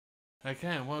Okay,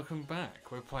 and welcome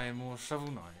back. We're playing more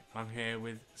Shovel Knight. I'm here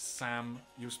with Sam,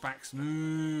 your Spax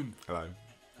Moon. Hello.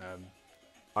 Um,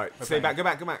 Alright, we're stay back,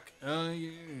 playing- go back. oh, yeah.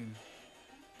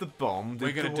 The bomb did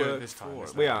We're going the to do it work this time. for this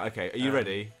us. We time. are, okay. Are you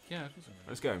ready? Yeah, of course I'm ready.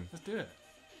 Let's go. Let's do it.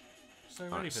 So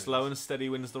ready Alright, for slow this. and steady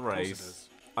wins the Of course it race. is.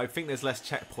 I think there's less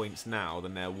checkpoints now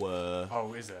than there were.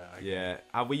 Oh, is there? Okay. Yeah.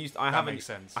 Have we used? That makes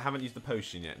sense. I haven't used the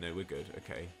potion yet. No, we're good.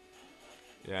 Okay.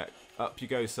 Yeah. Up you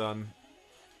go, son.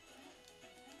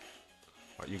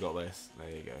 Right, you got this. There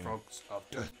you go. Frogs of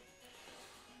death.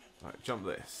 Right, jump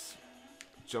this.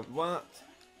 Jump what?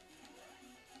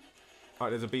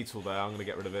 Alright, there's a beetle there. I'm gonna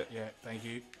get rid of it. Yeah, thank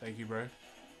you. Thank you, bro.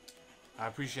 I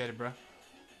appreciate it, bro.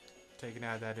 Taking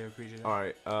out that, I do appreciate it.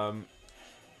 Alright,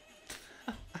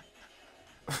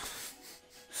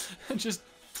 Just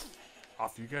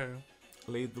off you go.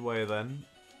 lead the way then.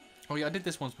 Oh yeah, I did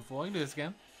this once before. I can do this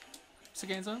again. What's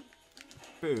again, son?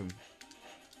 Boom.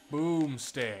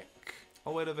 Boomstick.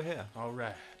 I'll wait over here.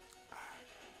 Alright.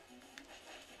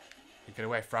 You get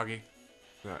away, Froggy.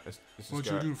 Right, let's just What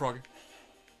go. you doing, Froggy?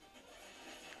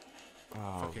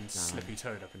 Oh, Fucking damn. slippy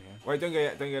toad up in here. Wait, don't go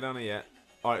yet. Don't go down here yet.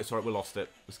 Alright, it's alright. We lost it.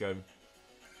 Let's go.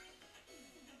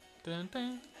 Dun,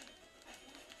 dun.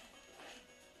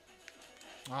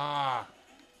 Ah.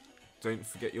 Don't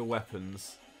forget your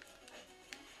weapons.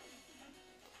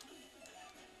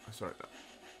 That's right.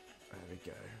 There we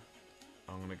go.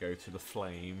 I'm gonna go to the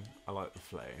flame. I like the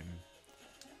flame.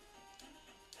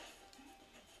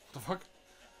 What the fuck?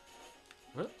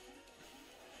 What?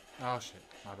 Oh shit.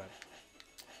 My bad.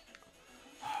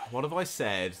 What have I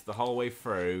said the whole way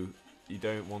through you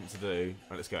don't want to do?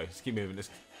 Right, let's go. Let's keep moving. Okay,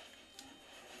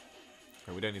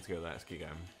 we don't need to go there. Let's keep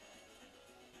going.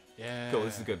 Yeah. Cool,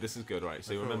 this is good. This is good. Right,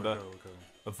 so Cool, remember, cool.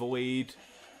 avoid.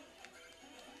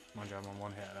 Mind you, I'm on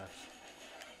one hit left.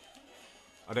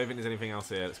 I don't think there's anything else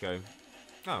here. Let's go.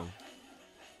 Oh.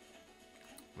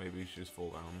 Maybe we should just fall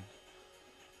down.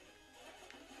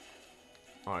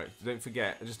 Alright, don't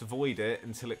forget, just avoid it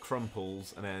until it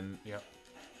crumples and then Yep.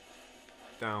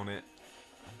 down it.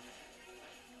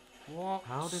 What?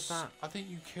 How did that- I think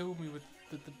you killed me with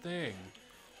the thing.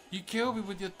 You killed me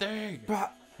with your thing.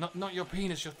 But Not your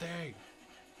penis, your thing.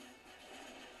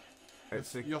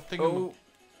 it's a, Your oh,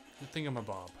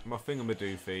 thingamabob. my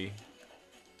thingamadoofy.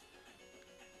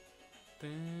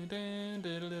 Dun, dun,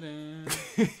 dun, dun,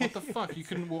 dun. What the fuck? You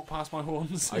couldn't walk past my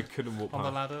horns I couldn't walk on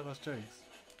the past. ladder? That's jokes.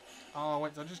 Oh,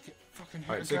 wait, I just get fucking hit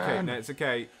Alright, it's again. okay. No, it's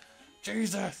okay.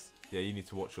 Jesus! Yeah, you need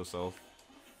to watch yourself.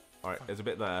 Alright, Fuck. there's a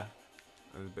bit there.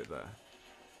 There's a bit there.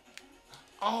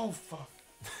 Oh, fuck.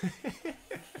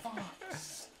 Fuck.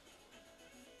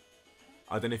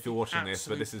 I don't know if you're watching this,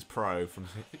 but this is pro from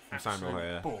Samuel Absolute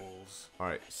here. balls.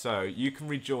 Alright, so you can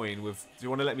rejoin with. Do you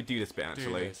want to let me do this bit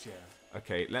actually? Do this, yeah.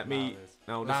 Okay, let me.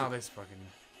 No, Now this fucking...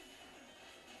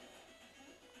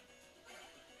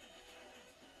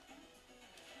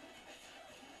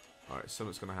 Alright,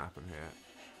 something's gonna happen here.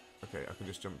 Okay, I can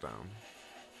just jump down.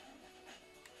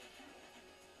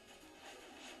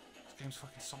 This game's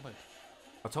fucking solid.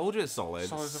 I told you it's solid.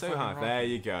 Solid It's as a so fucking hard. rock. There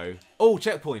you go. Oh,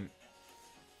 checkpoint.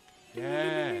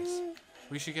 Yes.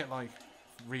 We should get, like,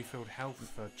 refilled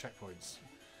health for checkpoints.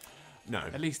 No.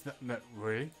 At least, no,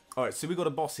 really? Alright, so we got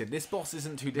a boss here. This boss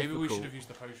isn't too Maybe difficult. we should have used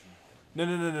the potion.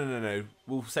 No.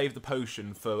 We'll save the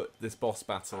potion for this boss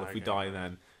battle if we Okay, die right.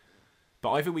 then.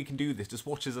 But I think we can do this. Just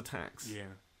watch his attacks. Yeah.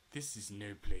 This is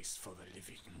no place for the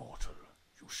living mortal.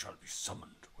 You shall be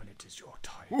summoned when it is your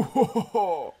time.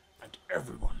 And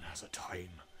everyone has a time,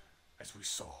 as we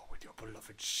saw with your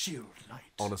beloved Shield Knight.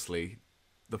 Honestly,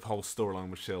 the whole storyline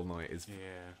with Shield Knight is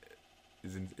Yeah.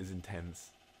 is intense.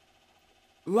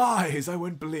 Lies! I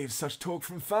won't believe such talk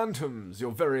from phantoms.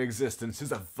 Your very existence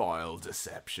is a vile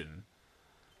deception.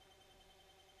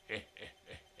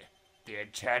 The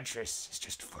Enchantress is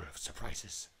just full of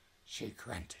surprises. She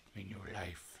granted me new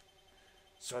life,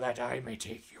 so that I may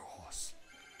take yours.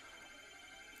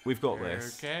 We've got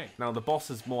this. Okay. Now the boss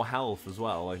has more health as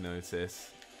well, I notice.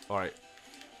 Alright.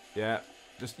 Yeah.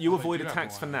 Just you Oh, they avoid do have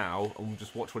attacks more for now and we'll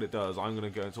just watch what it does. I'm gonna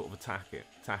go and sort of attack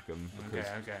him because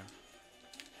Okay.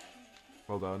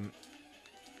 well done.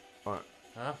 Alright.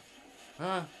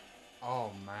 Huh?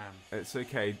 Oh, man. It's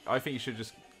okay. I think you should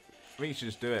just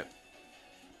do it.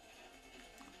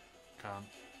 Can't.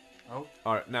 Oh.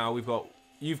 Alright, now you've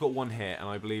got one hit and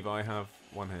I believe I have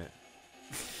one hit.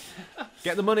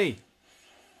 Get the money!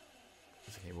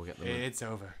 It's okay, we'll get the money. It's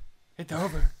over. It's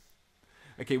over.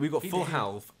 Okay, we've got He full did.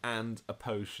 health and a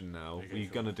potion now. Okay, We're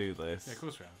cool. gonna do this. Yeah, of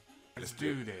course we are. Let's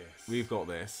do do this. We've got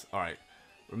this. Alright.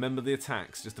 Remember the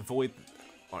attacks. Just avoid.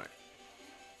 Alright.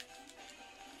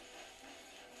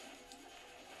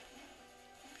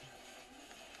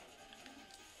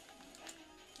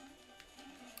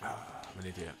 an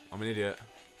idiot. I'm an idiot.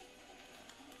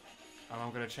 And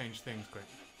I'm going to change things quick.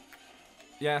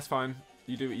 Yeah, it's fine.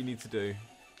 You do what you need to do.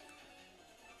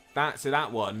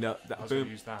 That one. No, that I was boom. going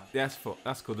to use that. Yeah,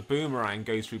 that's cool. The boomerang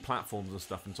goes through platforms and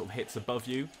stuff and sort of hits above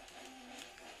you.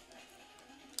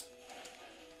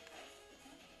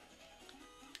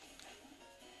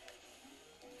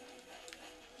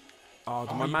 Oh,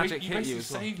 did my magic hit you? You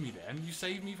saved me then. You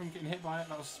saved me from getting hit by it.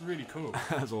 That was really cool.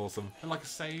 That's awesome. And like a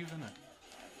save, isn't it?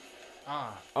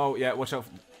 Ah. Oh yeah, watch out.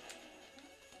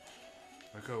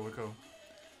 We're cool. We're cool.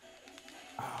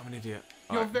 Oh, I'm an idiot.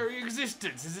 Your very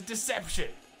existence is a deception.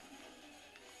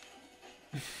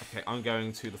 Okay, I'm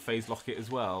going to the phase locket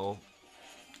as well.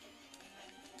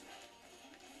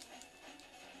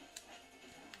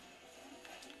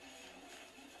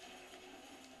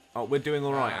 Oh, we're doing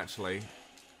all right actually.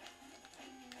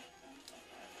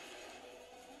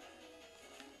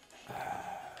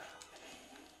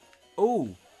 Oh,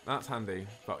 that's handy.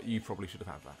 But you probably should have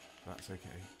had that. That's okay.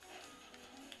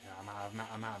 Yeah,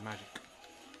 I'm out of magic.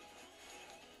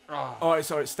 Oh. Alright,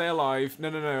 sorry, stay alive. No,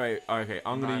 wait. Okay,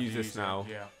 I'm going to use this now.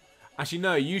 Yeah. Actually,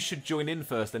 no, you should join in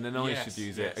first, and then I should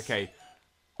use it. Okay.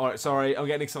 Alright, sorry, I'm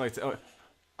getting excited.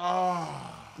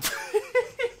 Oh.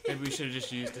 Maybe we should have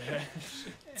just used it.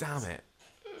 Damn it.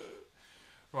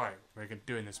 Right, we're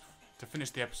doing this. To finish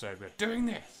the episode, we're doing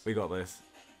this. We got this.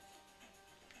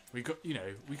 We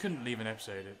couldn't leave an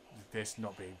episode of this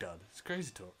not being done. It's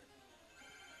crazy talk.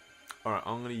 Alright,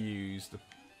 I'm going to use the...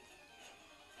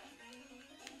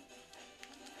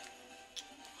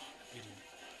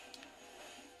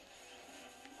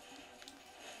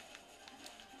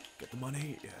 Get the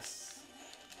money, yes.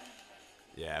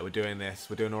 Yeah, we're doing this.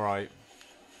 We're doing alright.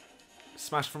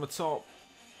 Smash from the top.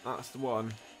 That's the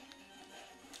one.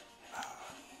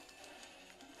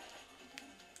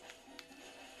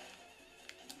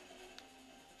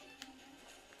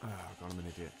 Oh god, I'm an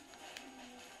idiot.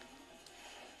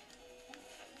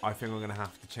 I think I'm going to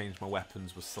have to change my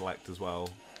weapons with select as well,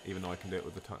 even though I can do it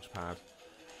with the touchpad.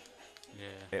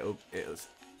 Yeah.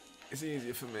 It's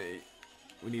easier for me.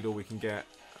 We need all we can get.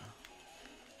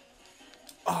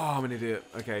 Oh, I'm an idiot.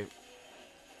 Okay.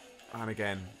 And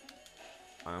again.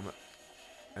 I'm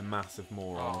a massive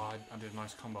moron. Oh, I did a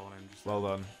nice combo on him. Well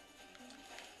done.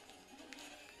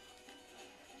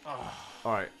 Oh.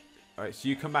 Alright, so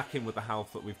you come back in with the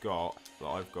health that we've got, that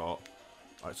I've got.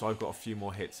 Alright, so I've got a few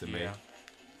more hits in me.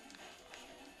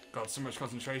 God, so much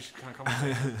concentration. Can't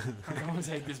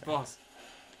commentate this boss.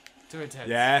 Too intense.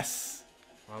 Yes!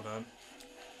 Well done.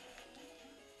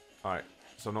 Alright,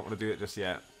 so I'm not going to do it just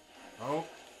yet. Oh.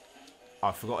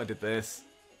 I forgot I did this.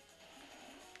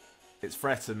 It's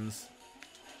threatens.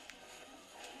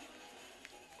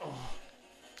 Oh.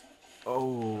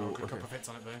 Oh, Good okay. couple of hits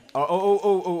on it though.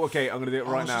 Oh, okay, I'm going to do it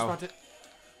right now.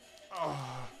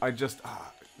 I just...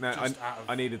 no,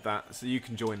 I needed that, so you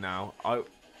can join now. Oh,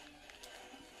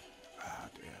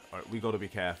 dear. Alright, we got to be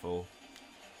careful.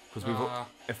 Because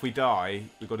if we die,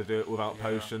 we've got to do it without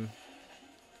potion.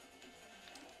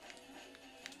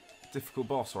 Difficult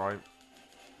boss, right?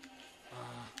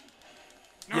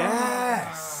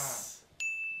 Yes!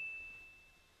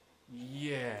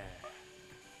 Yeah.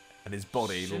 And his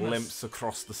body limps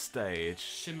across the stage.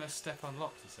 Shimmer step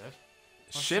unlocked, he said.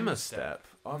 Shimmer step?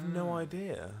 I've no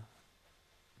idea.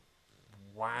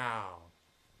 Wow.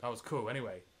 That was cool.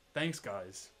 Anyway, thanks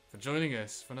guys for joining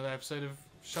us for another episode of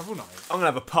Shovel Knight. I'm going to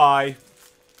have a pie.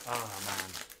 Oh man.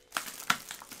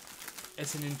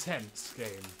 It's an intense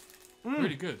game.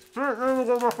 Really good.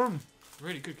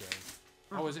 Really good game.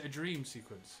 Oh, is it a dream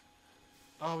sequence?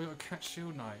 Oh, we got to catch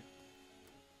Shield Knight.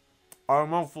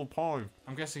 I'm off for pie.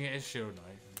 I'm guessing it is Shield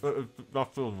Knight.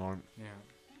 That's Shield Knight. Yeah.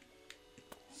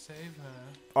 Save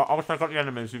her. I'll take out the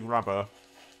enemies, you can grab her.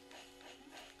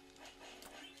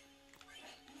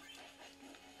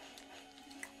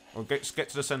 I'll get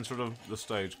to the centre of the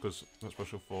stage, because that's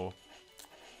special 4.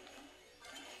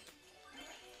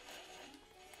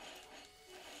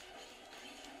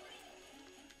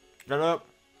 Get up!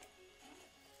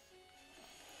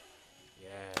 Yeah.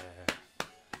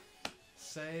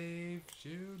 Save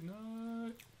Shield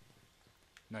Knight.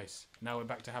 Nice. Now we're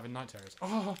back to having night terrors.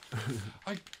 Oh,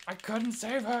 I couldn't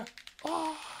save her.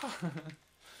 Oh.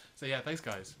 So yeah, thanks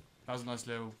guys. That was a nice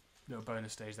little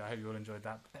bonus stage there. I hope you all enjoyed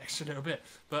that extra little bit.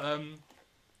 But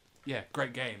yeah,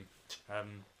 great game.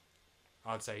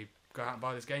 I'd say go out and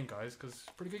buy this game, guys, because it's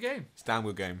a pretty good game. It's a damn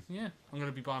good game. Yeah, I'm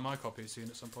going to be buying my copy soon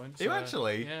at some point. Are you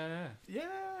actually? Yeah.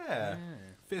 Yeah.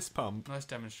 Fist pump. Nice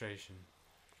demonstration.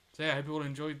 So yeah, I hope you all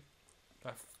enjoyed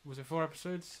that. Was it 4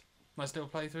 episodes? Nice little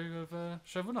playthrough of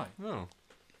Shovel Knight. Oh.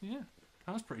 Yeah,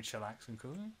 that was pretty chillax and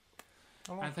cool.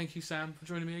 And thank you, Sam, for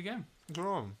joining me again. Go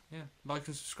on. Yeah, like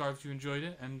and subscribe if you enjoyed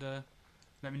it, and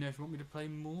let me know if you want me to play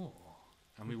more.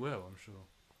 And we will, I'm sure.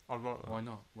 I'd like that. Why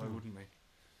not? Why wouldn't we?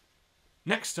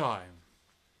 Next time.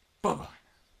 Bye-bye.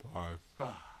 Bye.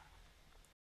 Bye.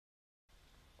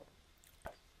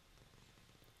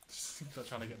 Just like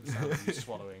trying to get the sound of you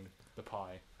swallowing the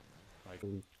pie. Like.